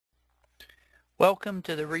Welcome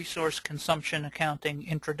to the Resource Consumption Accounting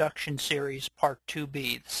Introduction Series Part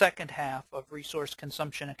 2B, the second half of Resource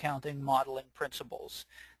Consumption Accounting Modeling Principles.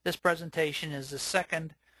 This presentation is the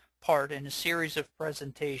second part in a series of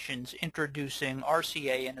presentations introducing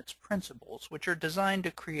RCA and its principles, which are designed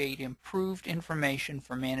to create improved information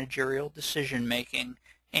for managerial decision-making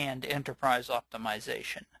and enterprise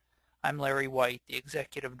optimization. I'm Larry White, the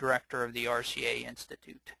Executive Director of the RCA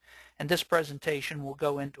Institute, and this presentation will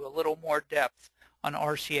go into a little more depth on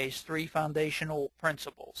RCA's three foundational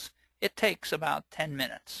principles. It takes about 10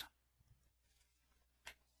 minutes.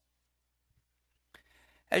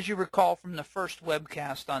 As you recall from the first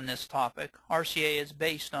webcast on this topic, RCA is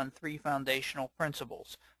based on three foundational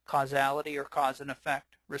principles: causality or cause and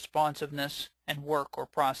effect, responsiveness, and work or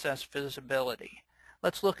process feasibility.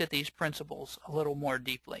 Let's look at these principles a little more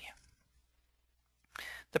deeply.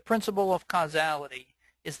 The principle of causality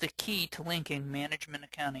is the key to linking management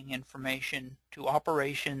accounting information to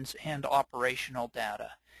operations and operational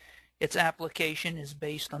data. Its application is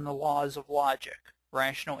based on the laws of logic,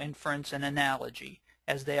 rational inference, and analogy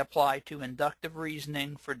as they apply to inductive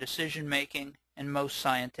reasoning for decision-making and most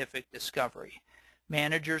scientific discovery.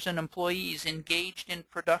 Managers and employees engaged in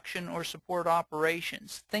production or support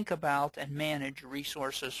operations think about and manage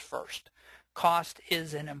resources first. Cost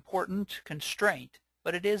is an important constraint,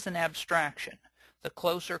 but it is an abstraction. The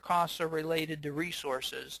closer costs are related to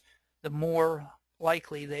resources, the more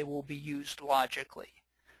likely they will be used logically.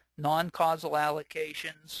 Non-causal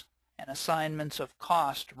allocations and assignments of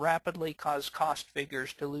cost rapidly cause cost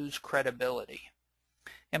figures to lose credibility.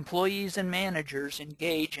 Employees and managers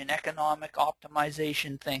engage in economic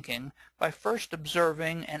optimization thinking by first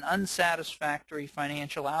observing an unsatisfactory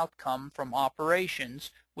financial outcome from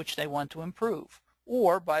operations which they want to improve,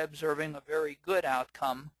 or by observing a very good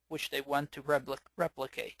outcome which they want to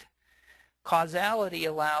replicate. Causality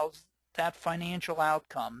allows that financial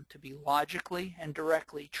outcome to be logically and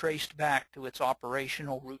directly traced back to its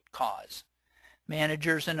operational root cause.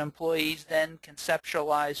 Managers and employees then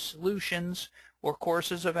conceptualize solutions or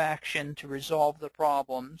courses of action to resolve the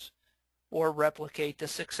problems or replicate the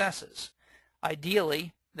successes.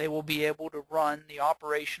 Ideally, they will be able to run the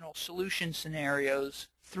operational solution scenarios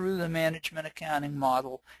through the management accounting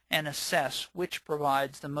model and assess which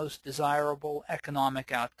provides the most desirable economic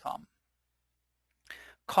outcome.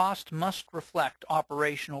 Cost must reflect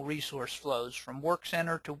operational resource flows from work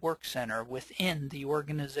center to work center within the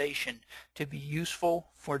organization to be useful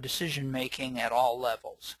for decision-making at all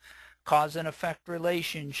levels. Cause and effect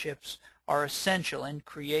relationships are essential in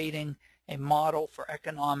creating a model for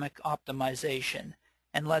economic optimization.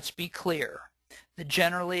 And let's be clear, the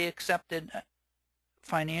generally accepted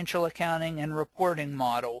financial accounting and reporting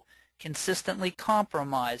model consistently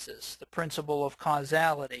compromises the principle of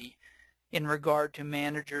causality in regard to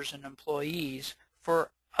managers and employees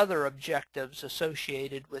for other objectives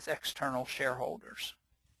associated with external shareholders.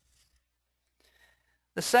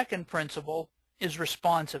 The second principle is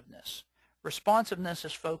responsiveness. Responsiveness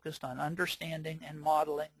is focused on understanding and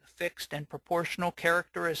modeling the fixed and proportional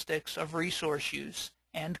characteristics of resource use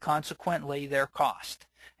and consequently their cost,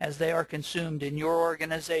 as they are consumed in your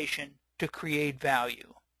organization to create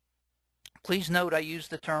value. Please note I use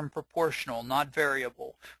the term proportional, not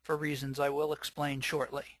variable, for reasons I will explain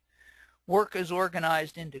shortly. Work is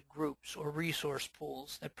organized into groups or resource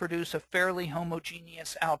pools that produce a fairly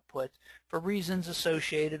homogeneous output for reasons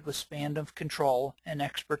associated with span of control and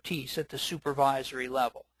expertise at the supervisory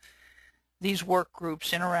level. These work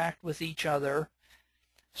groups interact with each other.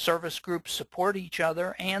 Service groups support each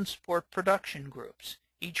other and support production groups.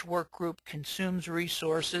 Each work group consumes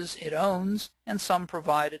resources it owns and some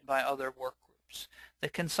provided by other work groups. The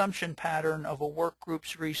consumption pattern of a work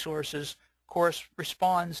group's resources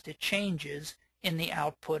corresponds to changes in the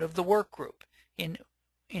output of the work group in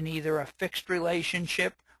either a fixed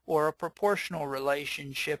relationship or a proportional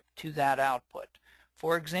relationship to that output.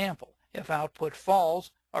 For example, if output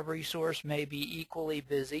falls, a resource may be equally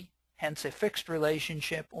busy, hence a fixed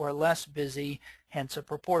relationship, or less busy, hence a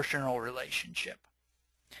proportional relationship.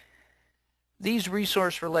 These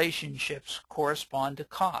resource relationships correspond to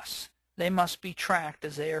costs. They must be tracked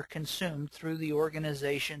as they are consumed through the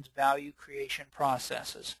organization's value creation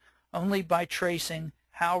processes. Only by tracing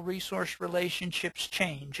how resource relationships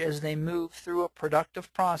change as they move through a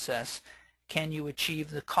productive process can you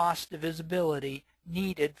achieve the cost divisibility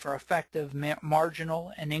needed for effective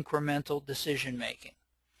marginal and incremental decision-making.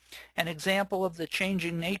 An example of the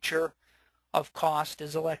changing nature of cost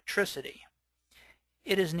is electricity.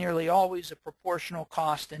 It is nearly always a proportional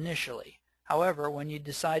cost initially. However, when you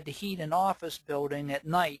decide to heat an office building at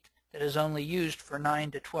night that is only used for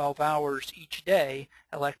 9 to 12 hours each day,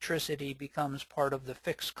 electricity becomes part of the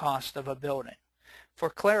fixed cost of a building. For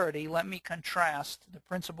clarity, let me contrast the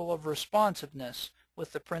principle of responsiveness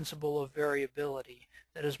with the principle of variability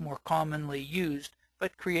that is more commonly used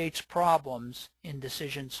but creates problems in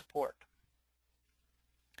decision support.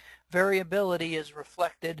 Variability is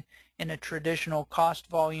reflected in a traditional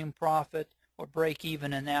cost-volume profit or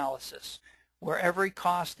break-even analysis, where every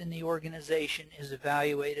cost in the organization is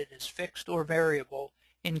evaluated as fixed or variable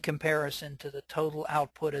in comparison to the total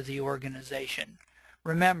output of the organization.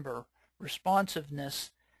 Remember,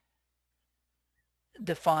 responsiveness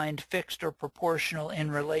defined fixed or proportional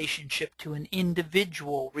in relationship to an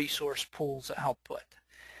individual resource pool's output.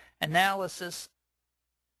 Analysis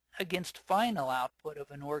against final output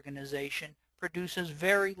of an organization produces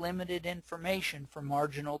very limited information for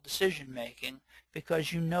marginal decision making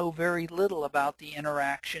because you know very little about the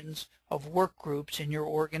interactions of work groups in your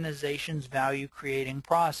organization's value creating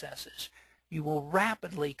processes. You will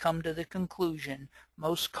rapidly come to the conclusion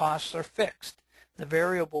most costs are fixed. The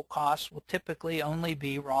variable costs will typically only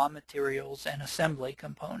be raw materials and assembly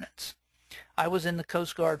components. I was in the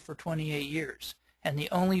Coast Guard for 28 years, and the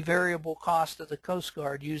only variable cost of the Coast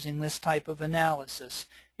Guard using this type of analysis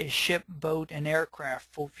is ship, boat, and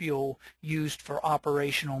aircraft fuel used for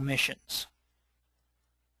operational missions.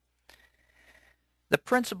 The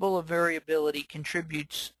principle of variability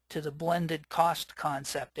contributes to the blended cost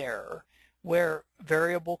concept error, where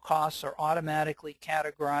variable costs are automatically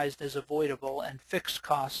categorized as avoidable and fixed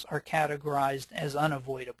costs are categorized as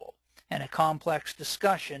unavoidable, and a complex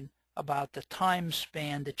discussion about the time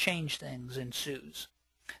span to change things ensues.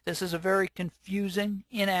 This is a very confusing,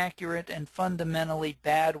 inaccurate, and fundamentally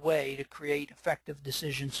bad way to create effective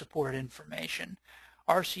decision support information.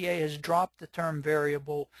 RCA has dropped the term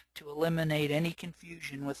variable to eliminate any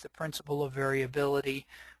confusion with the principle of variability,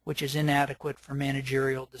 which is inadequate for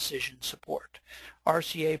managerial decision support.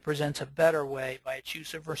 RCA presents a better way by its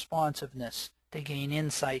use of responsiveness to gain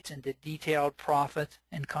insights into detailed profit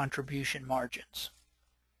and contribution margins.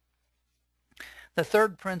 The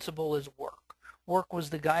third principle is work. Work was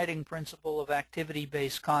the guiding principle of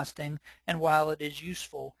activity-based costing, and while it is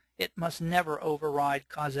useful, it must never override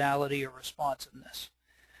causality or responsiveness.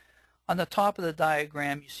 On the top of the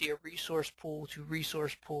diagram, you see a resource pool to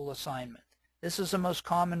resource pool assignment. This is the most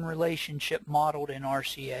common relationship modeled in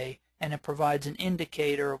RCA, and it provides an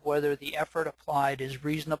indicator of whether the effort applied is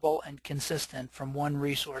reasonable and consistent from one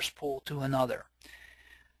resource pool to another.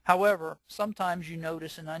 However, sometimes you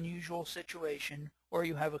notice an unusual situation or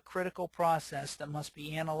you have a critical process that must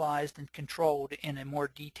be analyzed and controlled in a more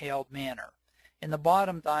detailed manner. In the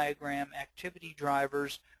bottom diagram, activity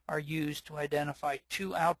drivers are used to identify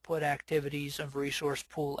two output activities of resource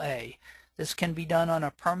pool A. This can be done on a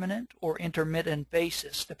permanent or intermittent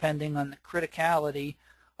basis depending on the criticality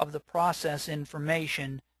of the process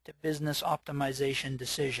information to business optimization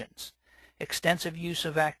decisions. Extensive use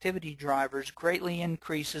of activity drivers greatly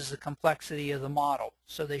increases the complexity of the model,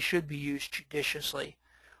 so they should be used judiciously.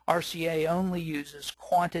 RCA only uses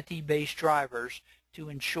quantity-based drivers to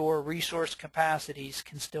ensure resource capacities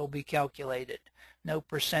can still be calculated, no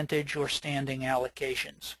percentage or standing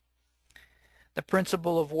allocations. The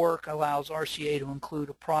principle of work allows RCA to include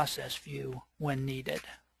a process view when needed.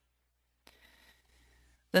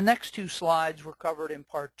 The next two slides were covered in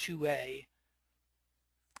Part 2A,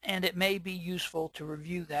 and it may be useful to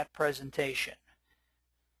review that presentation.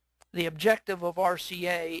 The objective of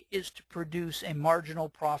RCA is to produce a marginal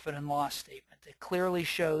profit and loss statement that clearly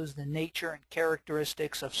shows the nature and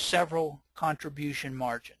characteristics of several contribution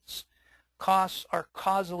margins. Costs are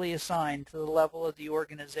causally assigned to the level of the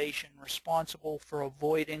organization responsible for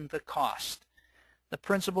avoiding the cost. The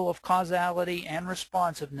principle of causality and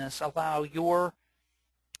responsiveness allow your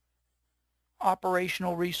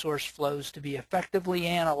operational resource flows to be effectively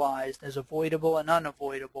analyzed as avoidable and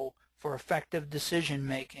unavoidable for effective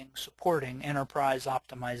decision-making supporting enterprise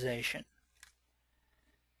optimization.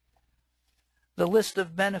 The list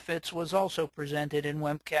of benefits was also presented in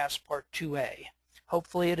webcast Part 2A.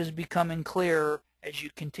 Hopefully it is becoming clearer as you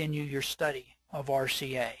continue your study of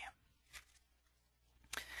RCA.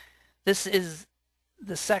 This is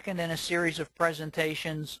the second in a series of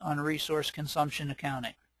presentations on resource consumption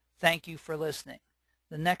accounting. Thank you for listening.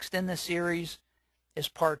 The next in the series is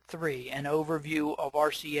Part 3, an overview of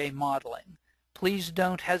RCA modeling. Please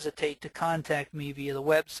don't hesitate to contact me via the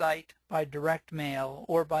website, by direct mail,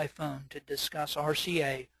 or by phone to discuss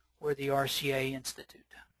RCA or the RCA Institute.